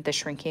and the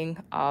shrinking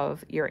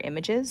of your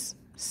images.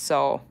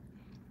 So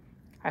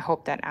I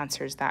hope that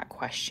answers that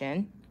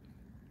question.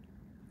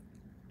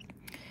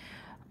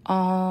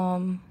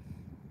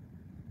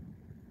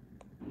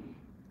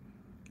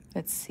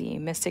 Let's see.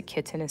 Mystic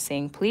Kitten is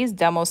saying, please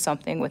demo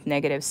something with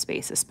negative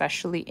space,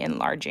 especially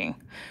enlarging.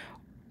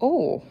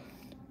 Oh,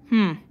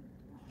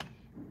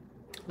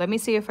 let me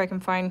see if I can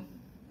find.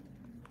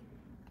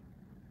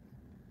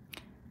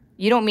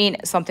 You don't mean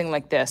something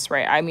like this,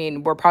 right? I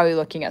mean, we're probably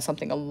looking at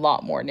something a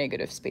lot more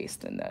negative space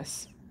than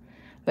this.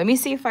 Let me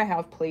see if I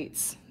have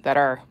plates that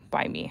are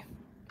by me.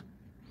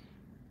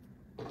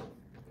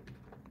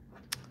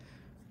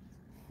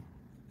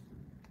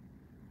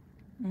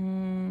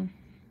 Oh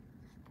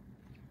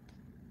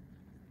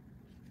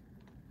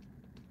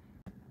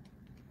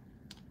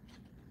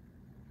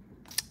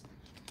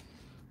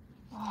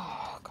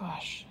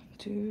gosh,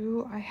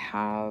 do I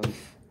have...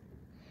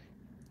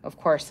 Of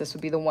course, this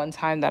would be the one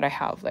time that I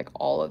have like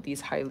all of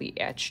these highly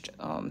etched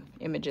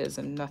images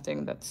and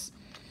nothing that's...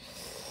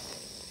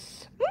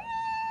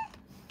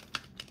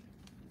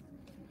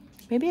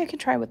 Maybe I could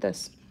try with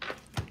this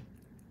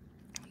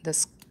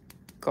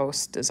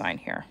ghost design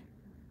here.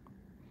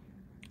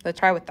 Let's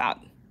try with that.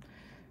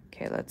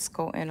 Okay, let's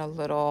go in a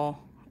little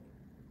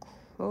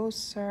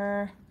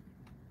closer.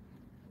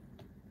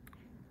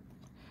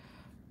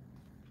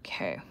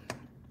 Okay,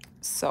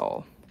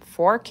 so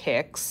for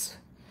kicks,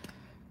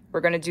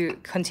 we're gonna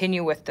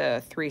continue with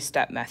the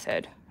 3-step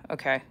method,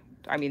 okay?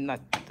 I mean, not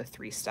the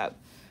 3-step.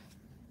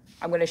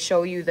 I'm gonna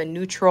show you the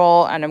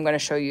neutral, and I'm gonna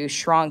show you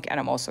shrunk, and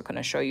I'm also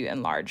gonna show you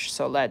enlarge.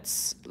 So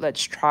let's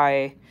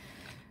try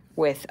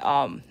with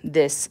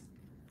this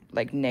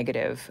like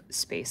negative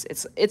space.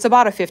 It's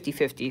about a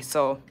 50-50,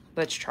 so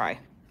let's try.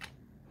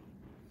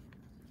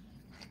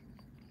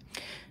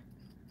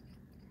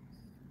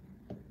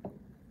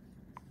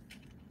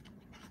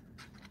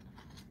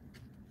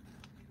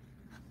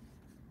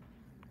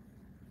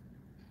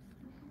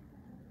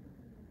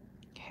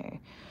 Okay,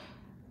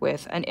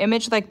 with an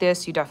image like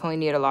this, you definitely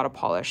need a lot of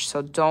polish,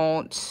 so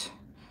don't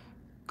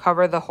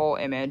cover the whole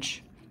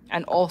image.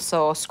 And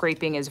also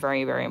scraping is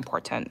very, very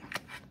important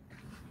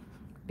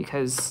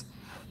because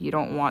you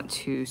don't want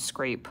to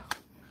scrape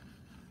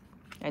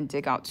and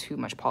dig out too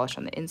much polish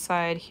on the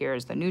inside.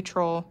 Here's the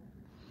neutral.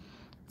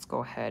 Let's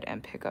go ahead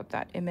and pick up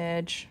that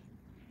image.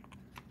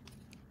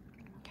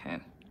 Okay.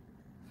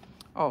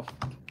 Oh,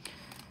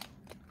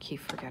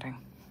 keep forgetting.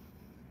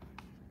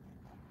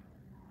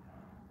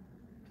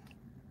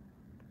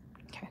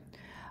 Okay,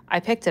 I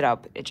picked it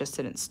up, it just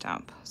didn't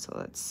stamp. So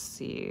let's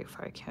see if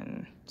I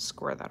can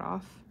square that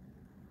off.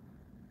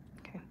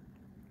 Okay,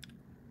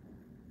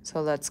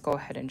 so let's go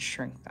ahead and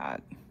shrink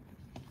that.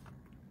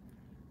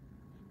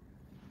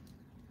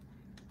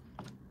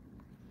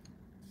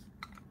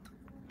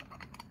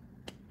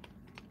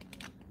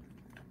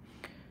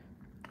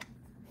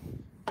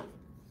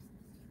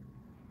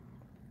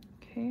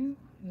 Okay,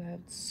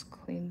 let's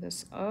clean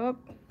this up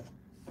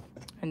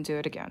and do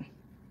it again.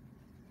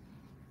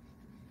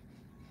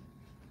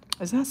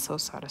 Isn't that so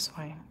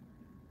satisfying?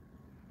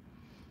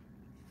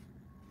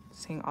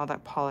 Seeing all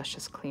that polish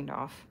just cleaned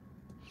off.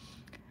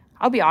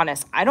 I'll be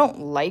honest, I don't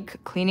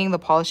like cleaning the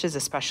polishes,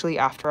 especially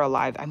after a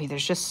live. I mean,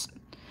 there's just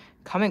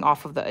coming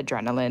off of the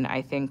adrenaline,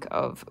 I think,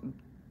 of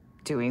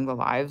doing the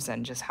lives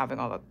and just having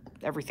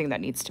everything that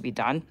needs to be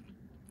done.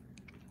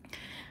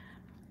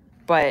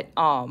 But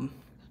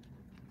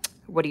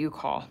what do you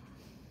call?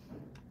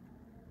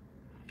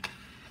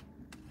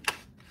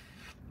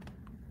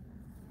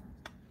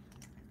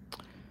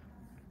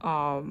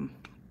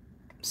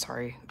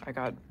 Sorry,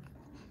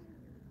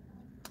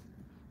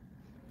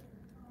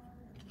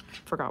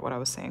 forgot what I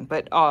was saying,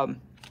 but oh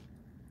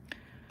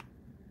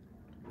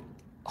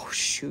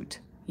shoot,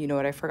 you know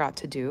what I forgot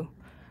to do?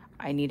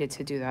 I needed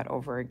to do that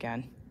over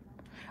again.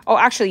 Oh,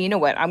 actually, you know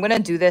what? I'm gonna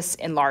do this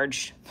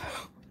enlarged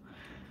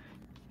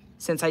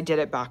since I did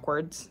it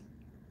backwards.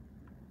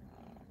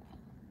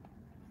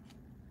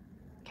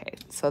 Okay,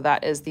 so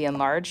that is the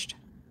enlarged.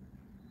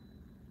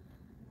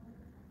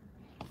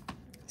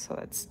 So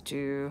let's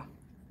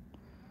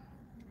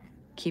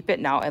keep it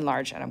now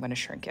enlarged, and I'm gonna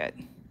shrink it.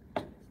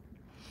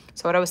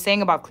 So what I was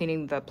saying about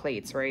cleaning the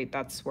plates, right?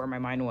 That's where my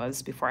mind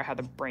was before I had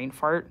the brain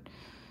fart.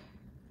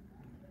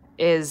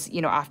 Is,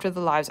 you know, after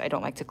the lives, I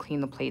don't like to clean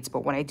the plates,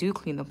 but when I do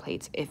clean the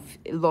plates, it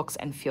looks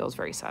and feels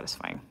very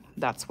satisfying.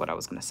 That's what I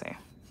was gonna say.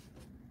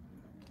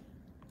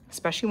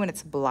 Especially when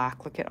it's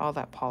black. Look at all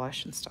that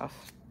polish and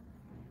stuff.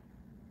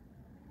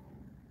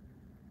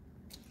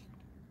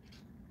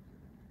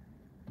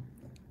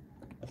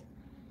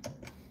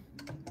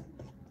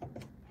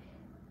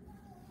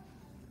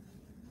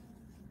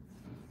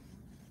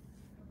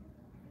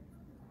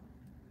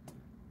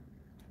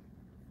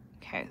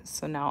 Okay,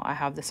 so now I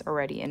have this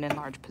already in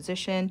enlarged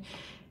position,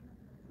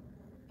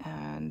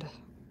 and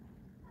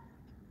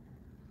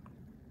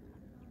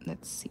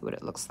let's see what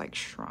it looks like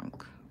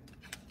shrunk.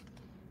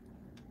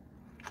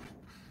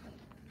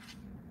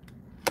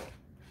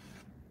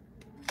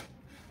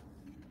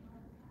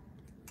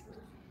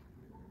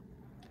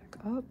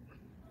 Back up.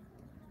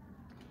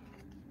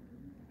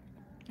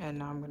 And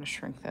now I'm going to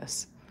shrink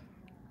this.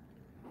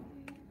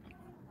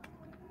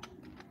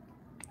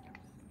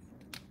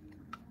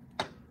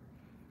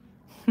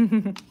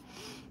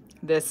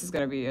 This is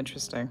going to be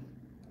interesting.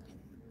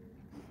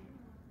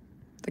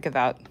 Look at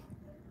that.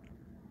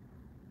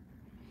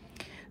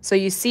 So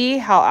you see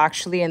how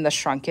actually in the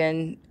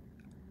shrunken,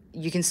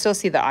 you can still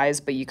see the eyes,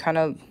 but you kind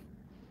of,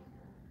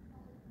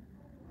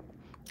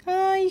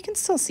 you can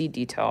still see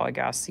detail, I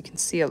guess. You can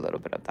see a little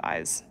bit of the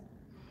eyes.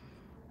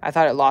 I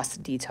thought it lost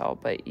the detail,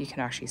 but you can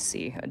actually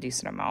see a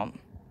decent amount.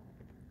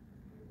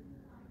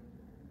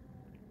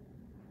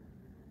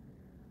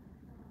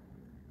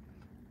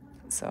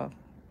 So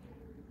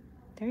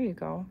there you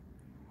go.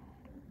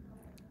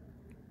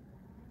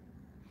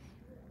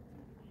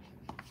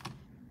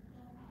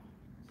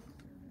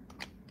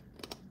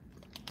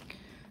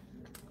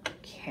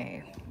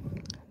 Okay,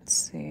 let's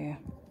see.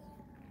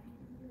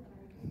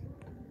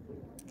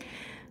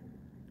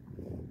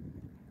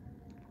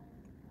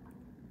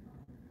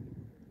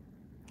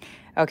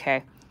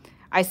 Okay,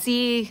 I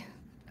see,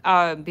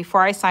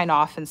 before I sign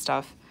off and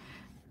stuff,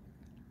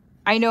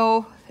 I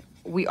know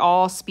we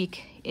all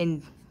speak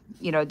in,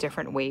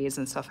 different ways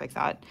and stuff like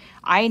that.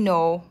 I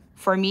know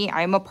for me,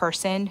 I'm a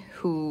person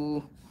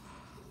who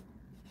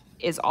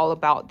is all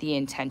about the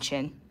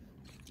intention.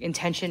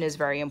 Intention is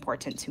very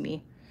important to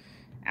me.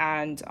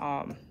 And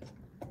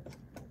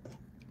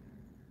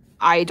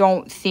I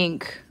don't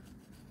think,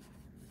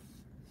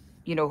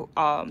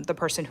 the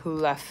person who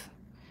left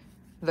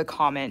the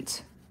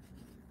comment,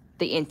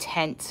 the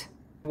intent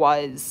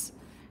was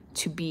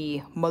to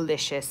be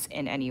malicious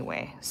in any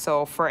way.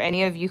 So for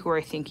any of you who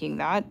are thinking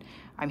that,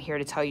 I'm here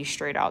to tell you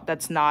straight out,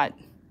 that's not,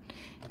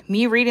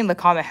 me reading the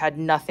comment had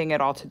nothing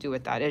at all to do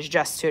with that. It's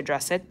just to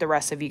address it. The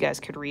rest of you guys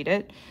could read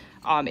it.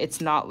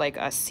 It's not like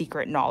a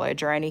secret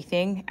knowledge or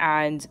anything.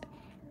 And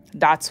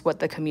that's what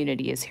the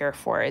community is here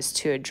for, is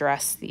to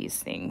address these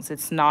things.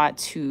 It's not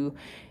to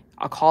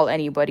call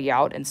anybody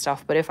out and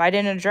stuff. But if I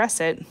didn't address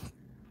it,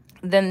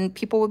 then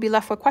people would be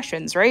left with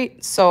questions,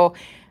 right? So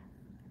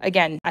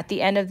again, at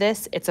the end of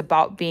this, it's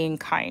about being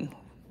kind.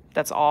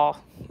 That's all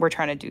we're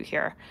trying to do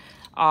here.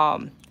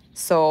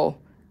 So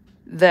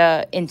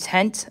the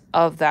intent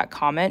of that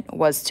comment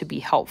was to be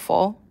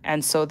helpful.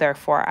 And so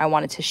therefore, I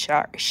wanted to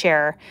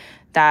share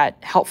that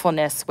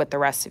helpfulness with the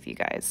rest of you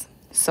guys.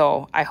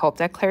 So I hope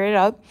that cleared it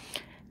up.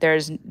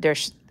 There's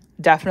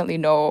definitely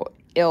no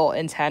ill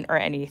intent or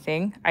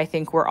anything. I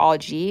think we're all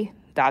G.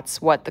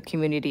 That's what the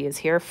community is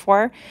here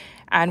for.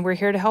 And we're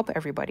here to help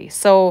everybody.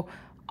 So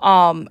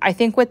I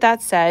think with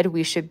that said,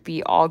 we should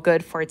be all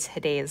good for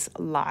today's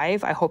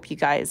live. I hope you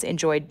guys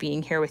enjoyed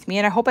being here with me.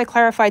 And I hope I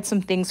clarified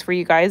some things for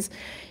you guys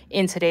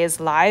in today's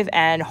live.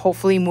 And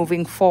hopefully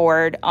moving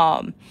forward,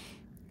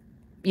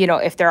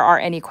 if there are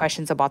any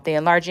questions about the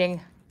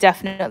enlarging,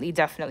 definitely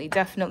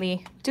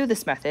do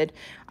this method.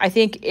 I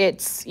think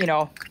it's,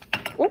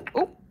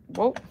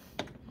 whoa,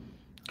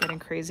 getting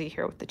crazy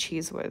here with the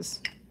cheese whiz.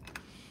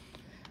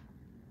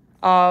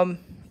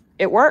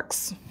 It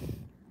works.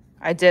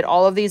 I did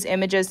all of these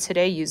images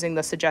today using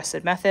the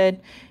suggested method.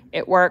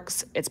 It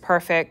works. It's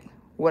perfect.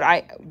 Would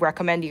I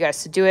recommend you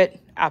guys to do it?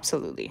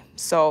 Absolutely.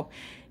 So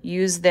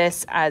use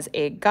this as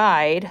a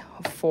guide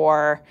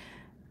for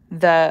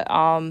the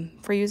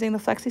for using the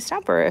Flexi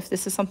Stamper if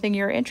this is something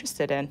you're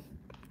interested in.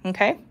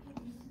 Okay?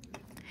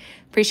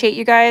 Appreciate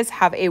you guys.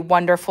 Have a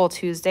wonderful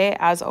Tuesday.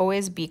 As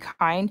always, be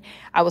kind.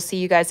 I will see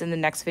you guys in the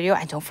next video.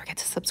 And don't forget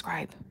to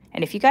subscribe.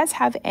 And if you guys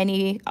have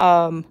any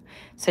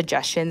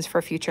suggestions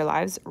for future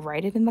lives,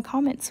 write it in the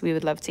comments. We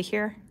would love to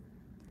hear.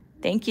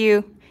 Thank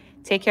you.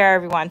 Take care,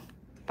 everyone.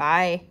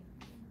 Bye.